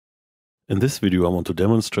In this video, I want to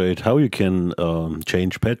demonstrate how you can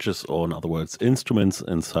change patches, or in other words, instruments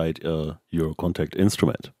inside your Kontakt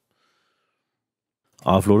instrument.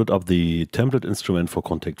 I've loaded up the template instrument for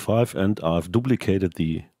Kontakt 5 and I've duplicated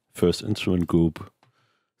the first instrument group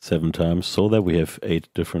 7 times so that we have 8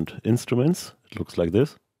 different instruments. It looks like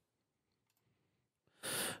this.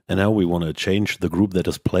 And now we want to change the group that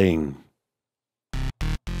is playing.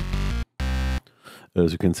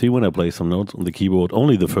 As you can see, when I play some notes on the keyboard,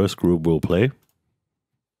 only the first group will play.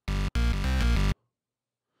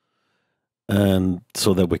 And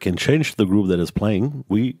so that we can change the group that is playing,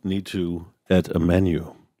 we need to add a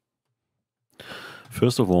menu.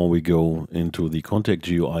 First of all, we go into the Kontakt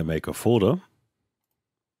GUI Maker folder.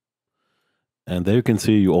 And there you can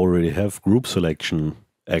see you already have group selection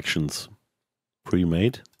actions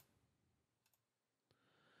pre-made.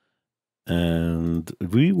 And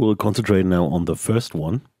we will concentrate now on the first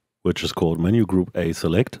one, which is called Menu Group A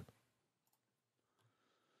Select.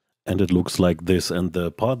 And it looks like this. And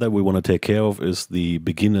the part that we want to take care of is the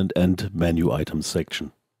begin and end menu items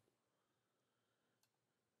section.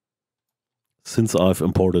 Since I've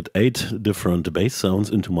imported 8 different bass sounds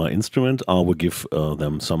into my instrument, I will give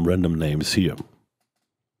them some random names here.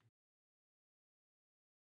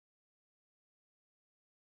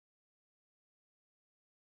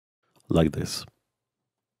 Like this.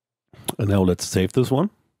 And now let's save this one.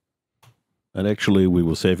 And actually we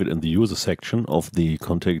will save it in the user section of the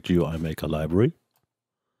Kontakt GUI Maker library.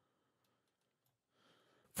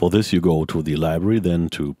 For this you go to the library, then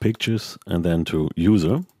to pictures, and then to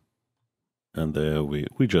user. And there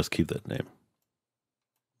we just keep that name.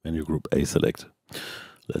 Menu Group A Select.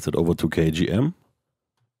 Let's head over to KGM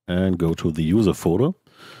and go to the user folder.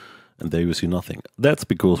 And there you see nothing. That's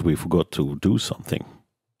because we forgot to do something.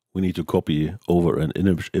 We need to copy over an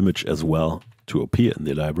image as well to appear in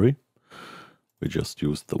the library. We just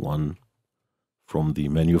used the one from the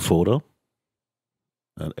menu folder.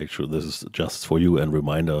 And actually this is just for you and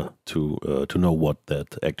reminder to know what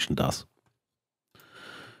that action does.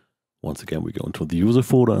 Once again, we go into the user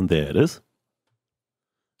folder and there it is.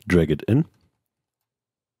 Drag it in.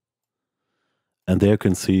 And there you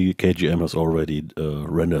can see KGM has already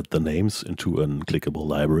rendered the names into a clickable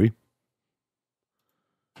library.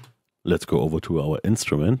 Let's go over to our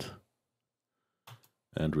instrument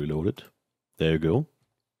and reload it. There you go.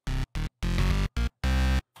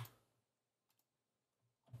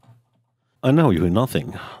 And now you hear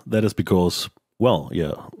nothing. That is because, well,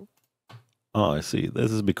 yeah. I see.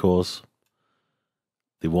 This is because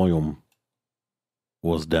the volume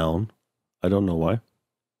was down. I don't know why.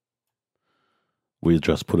 We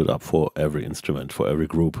just put it up for every instrument, for every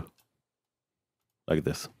group. Like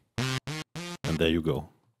this. And there you go.